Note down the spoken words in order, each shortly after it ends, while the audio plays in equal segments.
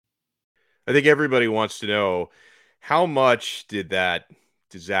I think everybody wants to know how much did that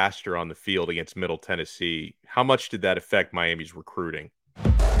disaster on the field against Middle Tennessee, how much did that affect Miami's recruiting?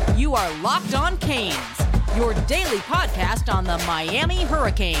 You are Locked On Canes, your daily podcast on the Miami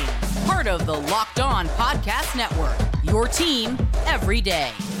Hurricanes, part of the Locked On Podcast Network, your team every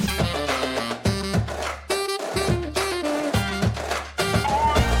day.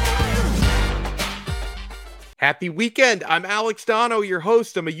 Happy weekend. I'm Alex Dono, your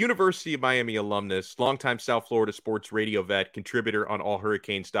host. I'm a University of Miami alumnus, longtime South Florida sports radio vet, contributor on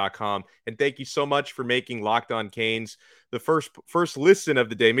allhurricanes.com. And thank you so much for making Locked On Canes the first listen of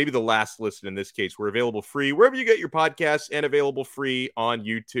the day, maybe the last listen in this case. We're available free wherever you get your podcasts and available free on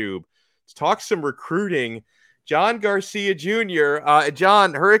YouTube. Let's talk some recruiting. John Garcia Jr.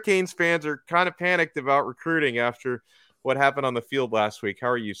 John, Hurricanes fans are kind of panicked about recruiting after what happened on the field last week. How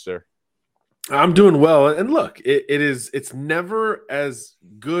are you, sir? I'm doing well. And look, it's never as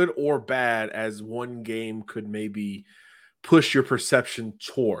good or bad as one game could maybe push your perception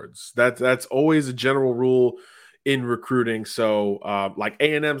towards. That's always a general rule in recruiting. So like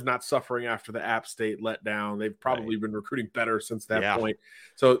A&M's not suffering after the App State letdown. They've probably been recruiting better since that point.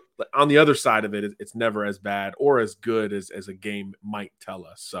 So on the other side of it, it's never as bad or as good as a game might tell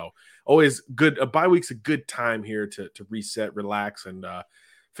us. So always good. A bye week's a good time here to reset, relax, and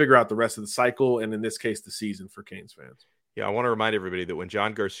figure out the rest of the cycle, and in this case, the season for Canes fans. Yeah, I want to remind everybody that when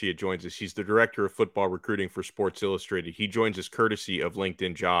John Garcia joins us, he's the director of football recruiting for Sports Illustrated. He joins us courtesy of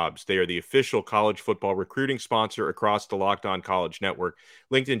LinkedIn Jobs. They are the official college football recruiting sponsor across the Locked On College Network.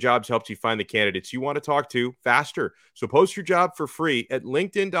 LinkedIn Jobs helps you find the candidates you want to talk to faster. So post your job for free at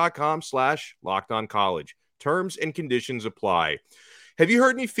linkedin.com/LockedOnCollege. Terms and conditions apply. Have you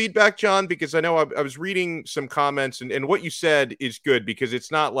heard any feedback, John? Because I know I was reading some comments, and what you said is good, because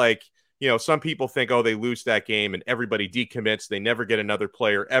it's not like, some people think, oh, they lose that game and everybody decommits. They never get another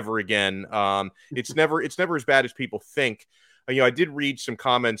player ever again. It's never as bad as people think. I did read some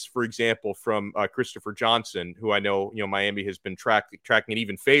comments, for example, from Christopher Johnson, who I know, Miami has been tracking and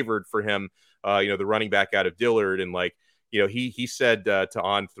even favored for him, the running back out of Dillard. And he said to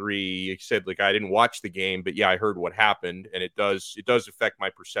On3, he said, I didn't watch the game, but yeah, I heard what happened, and it does affect my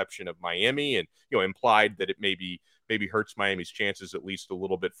perception of Miami, and implied that it maybe hurts Miami's chances at least a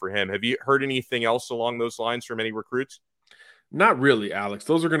little bit for him. Have you heard anything else along those lines from any recruits? Not really, Alex.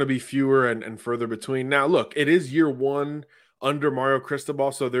 Those are going to be fewer and further between. Now, look, it is year one under Mario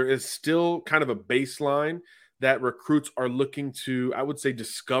Cristobal, so there is still kind of a baseline that recruits are looking to, I would say,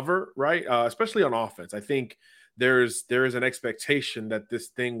 discover, right? Especially on offense. I think there is an expectation that this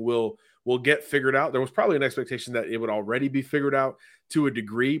thing will get figured out. There was probably an expectation that it would already be figured out to a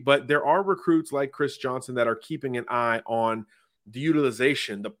degree, but there are recruits like Chris Johnson that are keeping an eye on the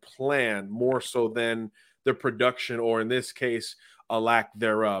utilization, the plan, more so than the production, or in this case, a lack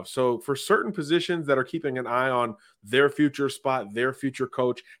thereof. So for certain positions that are keeping an eye on their future spot, their future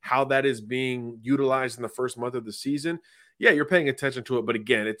coach, how that is being utilized in the first month of the season, yeah, you're paying attention to it. But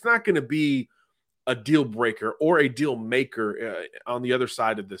again, it's not going to be a deal breaker or a deal maker on the other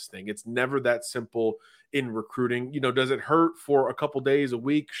side of this thing. It's never that simple in recruiting. Does it hurt for a couple days, a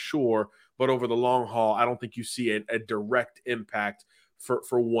week? Sure. But over the long haul, I don't think you see a direct impact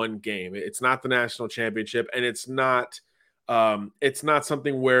for one game. It's not the national championship, and it's not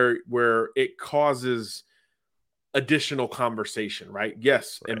something where it causes additional conversation, right?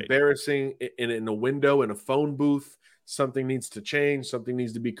 Yes, right. Embarrassing in a window, in a phone booth. Something needs to change. Something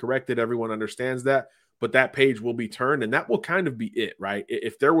needs to be corrected. Everyone understands that, but that page will be turned, and that will kind of be it, right?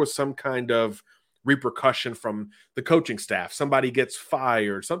 If there was some kind of repercussion from the coaching staff, somebody gets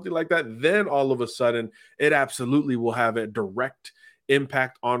fired, something like that, then all of a sudden it absolutely will have a direct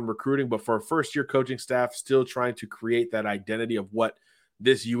impact on recruiting. But for a first-year coaching staff still trying to create that identity of what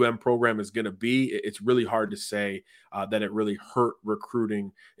this program is going to be, it's really hard to say that it really hurt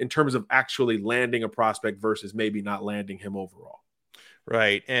recruiting in terms of actually landing a prospect versus maybe not landing him overall.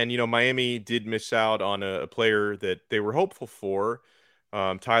 Right. And, Miami did miss out on a player that they were hopeful for.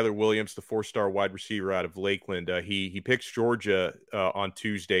 Tyler Williams, the 4-star wide receiver out of Lakeland. He picks Georgia on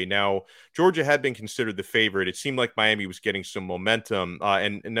Tuesday. Now, Georgia had been considered the favorite. It seemed like Miami was getting some momentum.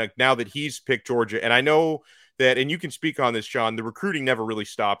 And now that he's picked Georgia, and I know that, and you can speak on this, John, the recruiting never really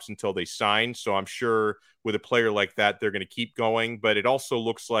stops until they sign. So I'm sure with a player like that, they're going to keep going. But it also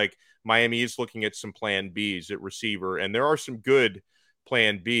looks like Miami is looking at some plan Bs at receiver. And there are some good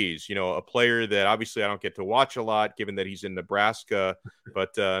plan Bs, a player that obviously I don't get to watch a lot given that he's in Nebraska,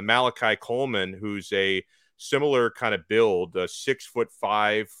 but Malachi Coleman, who's a similar kind of build, a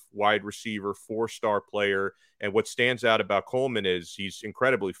 6'5" wide receiver, 4-star player. And what stands out about Coleman is he's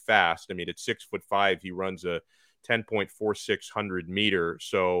incredibly fast. I mean, at 6'5", he runs a 10.4600 meter.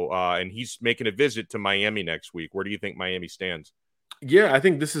 So, and he's making a visit to Miami next week. Where do you think Miami stands? Yeah, I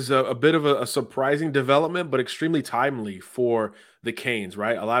think this is a bit of a surprising development, but extremely timely for the Canes,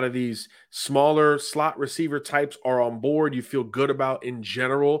 right? A lot of these smaller slot receiver types are on board. You feel good about in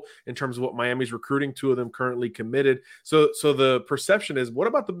general in terms of what Miami's recruiting. Two of them currently committed. So the perception is, what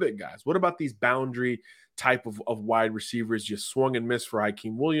about the big guys? What about these boundary type of wide receivers? You swung and missed for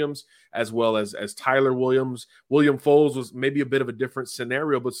Hykeem Williams as well as Tyler Williams. William Foles was maybe a bit of a different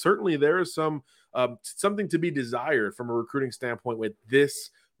scenario, but certainly there is something to be desired from a recruiting standpoint with this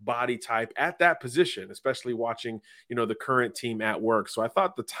body type at that position, especially watching, the current team at work. So I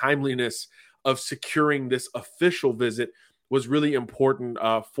thought the timeliness of securing this official visit was really important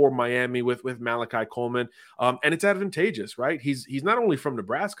for Miami with Malachi Coleman. And it's advantageous, right? He's not only from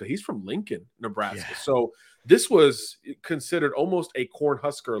Nebraska, he's from Lincoln, Nebraska. Yeah. So this was considered almost a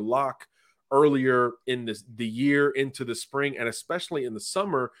Cornhusker lock earlier in the year into the spring, and especially in the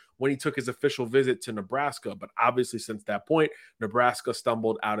summer when he took his official visit to Nebraska. But obviously since that point, Nebraska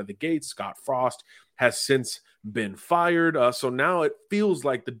stumbled out of the gate. Scott Frost has since been fired. So now it feels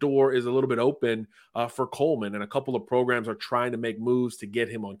like the door is a little bit open for Coleman, and a couple of programs are trying to make moves to get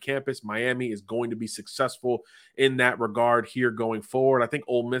him on campus. Miami is going to be successful in that regard here going forward. I think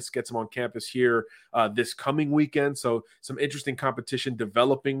Ole Miss gets him on campus here this coming weekend. So some interesting competition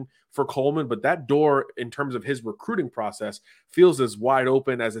developing for Coleman, but that door in terms of his recruiting process feels as wide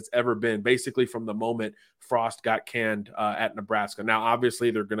open as it's ever been, basically from the moment Frost got canned at Nebraska. Now,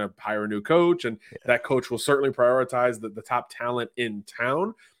 obviously, they're going to hire a new coach, and that coach will certainly prioritize the top talent in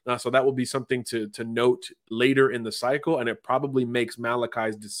town. So that will be something to note later in the cycle, and it probably makes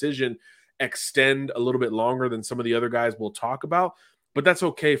Malachi's decision extend a little bit longer than some of the other guys we'll talk about. But that's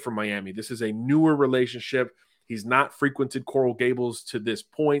okay for Miami. This is a newer relationship. He's not frequented Coral Gables to this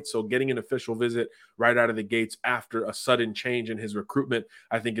point, so getting an official visit right out of the gates after a sudden change in his recruitment,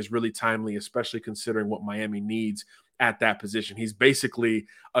 I think, is really timely, especially considering what Miami needs at that position. He's basically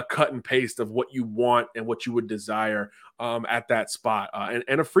a cut and paste of what you want and what you would desire at that spot,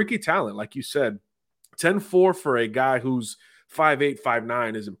 and a freaky talent, like you said. 10-4 for a guy who's 5'8",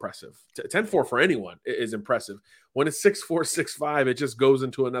 5'9" is impressive. 10-4 for anyone is impressive. When it's 6'4", 6'5", it just goes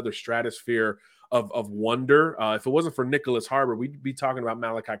into another stratosphere of wonder. If it wasn't for Nicholas Harbor, we'd be talking about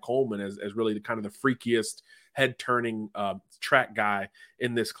Malachi Coleman as really the kind of the freakiest head-turning track guy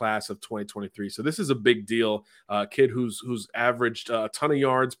in this class of 2023. So this is a big deal. Kid who's averaged a ton of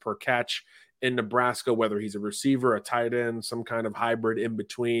yards per catch in Nebraska, whether he's a receiver, a tight end, some kind of hybrid in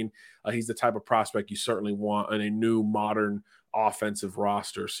between. He's the type of prospect you certainly want in a new modern offensive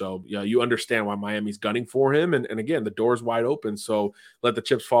roster. So yeah, you understand why Miami's gunning for him. And again, the door's wide open. So let the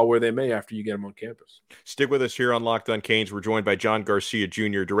chips fall where they may after you get him on campus. Stick with us here on Locked on Canes. We're joined by John Garcia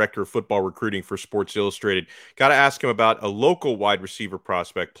Jr., Director of Football Recruiting for Sports Illustrated. Got to ask him about a local wide receiver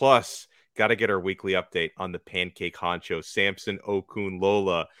prospect. Plus, got to get our weekly update on the pancake honcho, Samson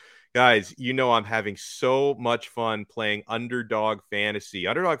Okunlola. Guys, I'm having so much fun playing Underdog Fantasy.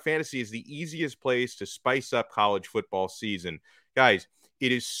 Underdog Fantasy is the easiest place to spice up college football season. Guys,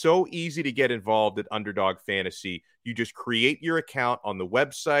 it is so easy to get involved at Underdog Fantasy. You just create your account on the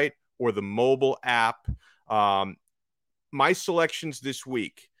website or the mobile app. My selections this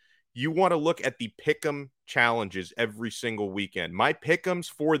week, you want to look at the Pick'em challenges every single weekend. My Pick'ems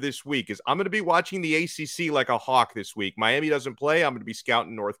for this week is I'm going to be watching the ACC like a hawk this week. Miami doesn't play. I'm going to be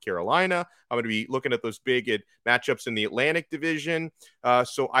scouting North Carolina. I'm going to be looking at those big matchups in the Atlantic Division.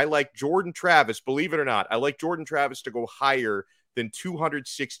 So I like Jordan Travis, believe it or not. I like Jordan Travis to go higher than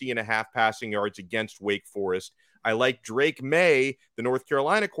 260.5 passing yards against Wake Forest. I like Drake May, the North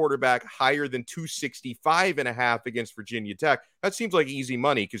Carolina quarterback, higher than 265.5 against Virginia Tech. That seems like easy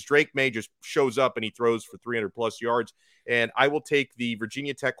money because Drake May just shows up and he throws for 300-plus yards. And I will take the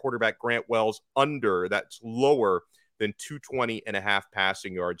Virginia Tech quarterback, Grant Wells, under. That's lower than 220.5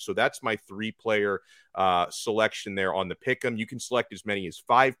 passing yards. So that's my three-player selection there on the Pick'em. You can select as many as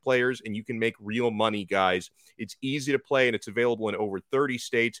 5 players, and you can make real money, guys. It's easy to play, and it's available in over 30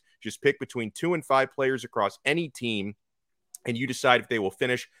 states. Just pick between 2 and 5 players across any team, and you decide if they will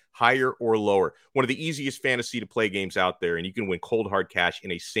finish higher or lower. One of the easiest fantasy to play games out there, and you can win cold hard cash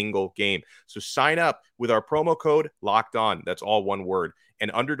in a single game. So sign up with our promo code Locked On. That's all one word. And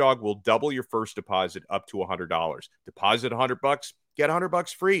Underdog will double your first deposit up to $100. Deposit $100, get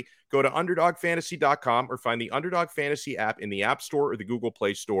 $100 free. Go to UnderdogFantasy.com or find the Underdog Fantasy app in the App Store or the Google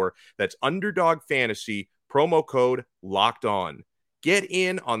Play Store. That's Underdog Fantasy, promo code Locked On. Get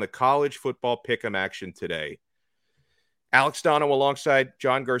in on the college football pick'em action today. Alex Dono alongside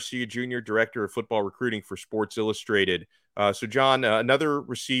John Garcia Jr., Director of Football Recruiting for Sports Illustrated. So, John, another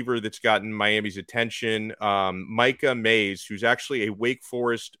receiver that's gotten Miami's attention, Micah Mays, who's actually a Wake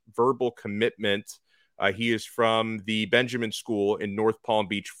Forest verbal commitment. He is from the Benjamin School in North Palm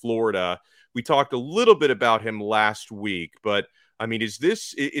Beach, Florida. We talked a little bit about him last week, but I mean, is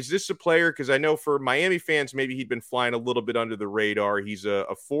this a player? Because I know for Miami fans, maybe he'd been flying a little bit under the radar. He's a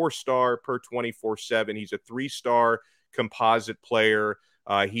 4-star per 24/7. He's a 3-star composite player.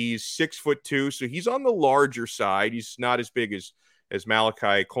 He's 6'2", so he's on the larger side. He's not as big as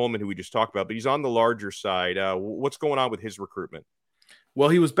Malachi Coleman, who we just talked about, but he's on the larger side. What's going on with his recruitment? Well,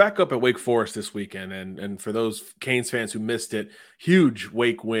 he was back up at Wake Forest this weekend, and for those Canes fans who missed it, huge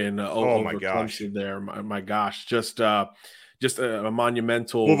Wake win over Clemson there. My gosh, just a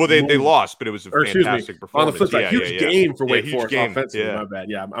monumental. Well, they lost, but it was a fantastic performance. On the flip side, huge game for Wake Forest offensively. My bad.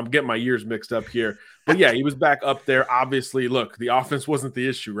 Yeah, I'm getting my years mixed up here. But yeah, he was back up there. Obviously, look, the offense wasn't the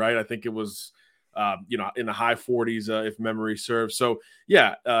issue, right? I think it was, in the high 40s, if memory serves. So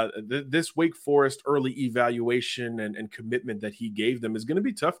yeah, this Wake Forest early evaluation and commitment that he gave them is going to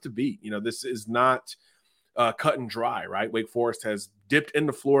be tough to beat. This is not cut and dry, right? Wake Forest has dipped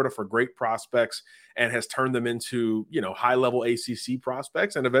into Florida for great prospects and has turned them into, high-level ACC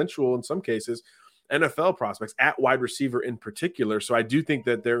prospects and eventual, in some cases, NFL prospects at wide receiver in particular. So I do think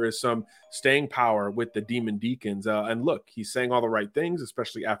that there is some staying power with the Demon Deacons. And look, he's saying all the right things,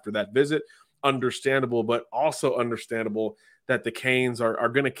 especially after that visit. Understandable, but also understandable that the Canes are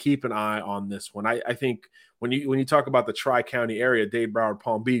going to keep an eye on this one. I think when you talk about the Tri-County area, Dade, Broward,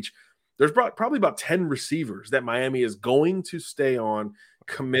 Palm Beach, there's probably about 10 receivers that Miami is going to stay on,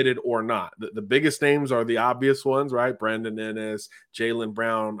 committed or not. The biggest names are the obvious ones, right? Brandon Ennis, Jaylen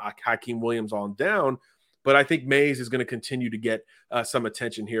Brown, Hakeem Williams on down. But I think Mays is going to continue to get some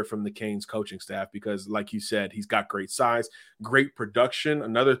attention here from the Canes coaching staff because, like you said, he's got great size, great production,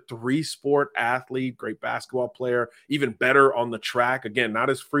 another 3-sport athlete, great basketball player, even better on the track. Again, not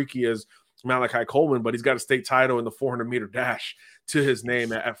as freaky as Malachi Coleman, but he's got a state title in the 400-meter dash to his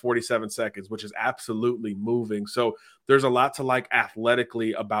name at 47 seconds, which is absolutely moving. So there's a lot to like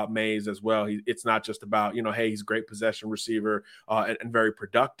athletically about Mays as well. It's not just about, hey, he's a great possession receiver and very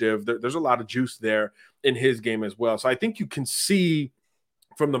productive. There's a lot of juice there in his game as well. So I think you can see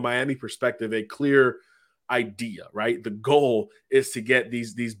from the Miami perspective a clear idea, right? The goal is to get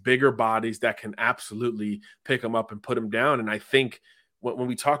these bigger bodies that can absolutely pick them up and put them down. And I think when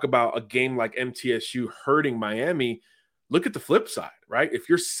we talk about a game like MTSU hurting Miami, look at the flip side, right? If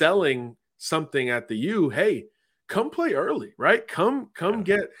you're selling something at the U, hey, come play early, right? Come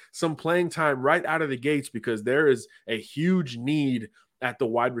get some playing time right out of the gates because there is a huge need at the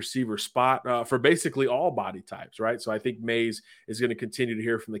wide receiver spot for basically all body types, right? So I think Mays is going to continue to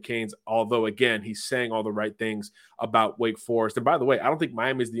hear from the Canes, although, again, he's saying all the right things about Wake Forest. And by the way, I don't think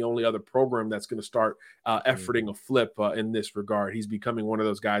Miami is the only other program that's going to start efforting a flip in this regard. He's becoming one of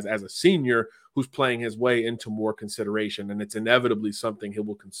those guys as a senior who's playing his way into more consideration, and it's inevitably something he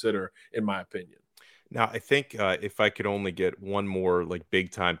will consider, in my opinion. Now, I think if I could only get one more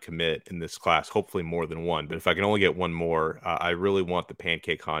big time commit in this class, hopefully more than one, but if I can only get one more, I really want the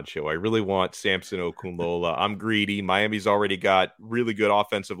Pancake Honcho. I really want Samson Okunlola. I'm greedy. Miami's already got really good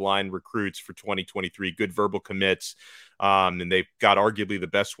offensive line recruits for 2023, good verbal commits. And they've got arguably the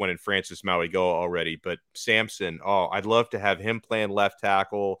best one in Francis Mauigoa already. But Samson, I'd love to have him playing left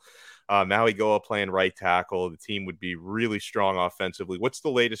tackle. Mauigoa playing right tackle. The team would be really strong offensively. What's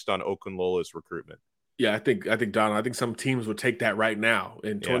the latest on Okunlola's recruitment? Yeah, I think Don, I think some teams would take that right now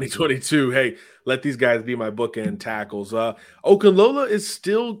in 2022. Hey, let these guys be my bookend tackles. Okunlola is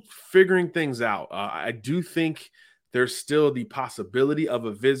still figuring things out. I do think there's still the possibility of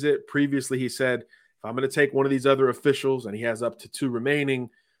a visit. Previously, he said, if I'm going to take one of these other officials, and he has up to 2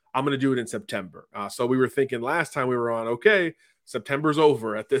 remaining, I'm going to do it in September. So we were thinking last time we were on, okay, September's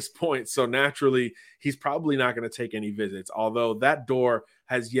over at this point. So naturally, he's probably not going to take any visits, although that door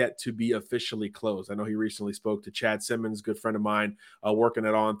has yet to be officially closed. I know he recently spoke to Chad Simmons, good friend of mine, working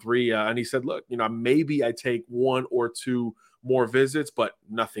at On3. And he said, look, maybe I take 1 or 2 more visits, but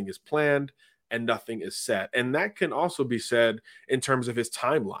nothing is planned and nothing is set. And that can also be said in terms of his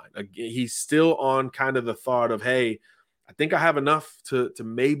timeline. He's still on kind of the thought of, hey, I think I have enough to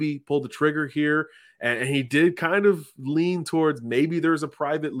maybe pull the trigger here. And he did kind of lean towards maybe there's a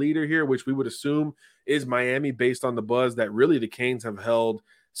private leader here, which we would assume is Miami based on the buzz that really the Canes have held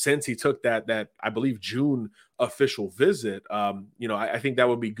since he took that I believe June official visit. I think that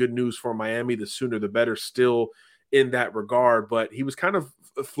would be good news for Miami. The sooner the better still in that regard. But he was kind of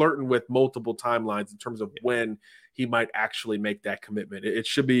flirting with multiple timelines in terms of when he might actually make that commitment. It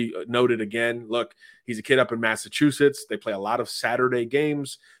should be noted again. Look, he's a kid up in Massachusetts. They play a lot of Saturday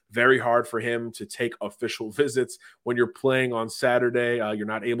games. Very hard for him to take official visits when you're playing on Saturday. You're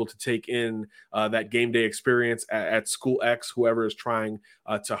not able to take in that game day experience at School X, whoever is trying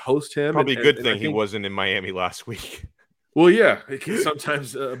to host him. Probably a good thing he wasn't in Miami last week. Well, yeah, it can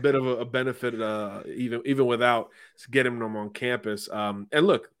sometimes a bit of a benefit, even without getting them on campus. And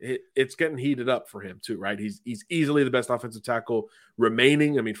look, it's getting heated up for him too, right? He's easily the best offensive tackle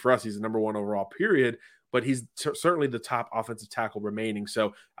remaining. I mean, for us, he's the number one overall, period. But he's certainly the top offensive tackle remaining.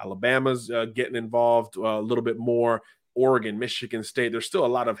 So Alabama's getting involved a little bit more. Oregon, Michigan State. There's still a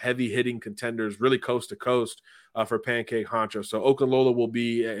lot of heavy hitting contenders, really coast to coast for Pancake Honcho. So Okunlola will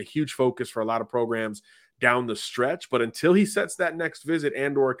be a huge focus for a lot of programs down the stretch. But until he sets that next visit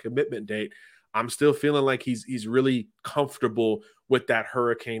and or commitment date, I'm still feeling like he's really comfortable with that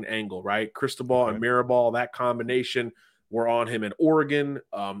Hurricane angle, right? Cristobal and Mirabal, that combination. We're on him in Oregon.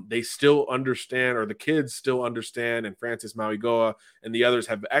 They still understand, or the kids still understand, and Francis Mauigoa and the others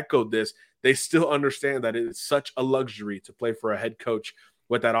have echoed this. They still understand that it is such a luxury to play for a head coach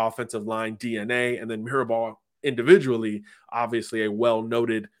with that offensive line DNA. And then Mirabal individually, obviously a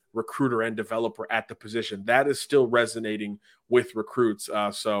well-noted recruiter and developer at the position. That is still resonating with recruits.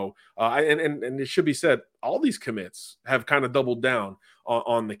 And it should be said, all these commits have kind of doubled down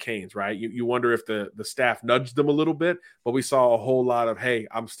on the Canes, right? You wonder if the staff nudged them a little bit, but we saw a whole lot of, hey,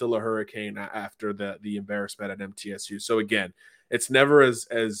 I'm still a Hurricane after the embarrassment at MTSU. So again, it's never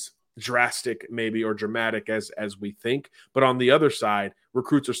as drastic maybe or dramatic as we think. But on the other side,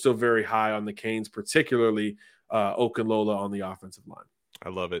 recruits are still very high on the Canes, particularly Okunlola on the offensive line. I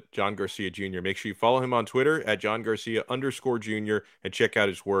love it. John Garcia Jr. Make sure you follow him on Twitter at John Garcia_Jr. and check out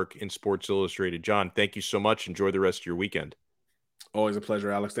his work in Sports Illustrated. John, thank you so much. Enjoy the rest of your weekend. Always a pleasure,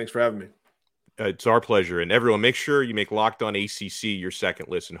 Alex. Thanks for having me. It's our pleasure. And everyone, make sure you make Locked On ACC your second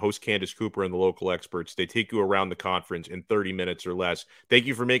listen. Host Candace Cooper and the local experts. They take you around the conference in 30 minutes or less. Thank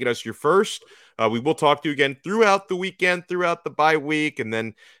you for making us your first. We will talk to you again throughout the weekend, throughout the bye week. And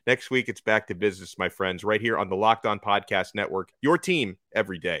then next week, it's back to business, my friends, right here on the Locked On Podcast Network. Your team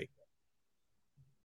every day.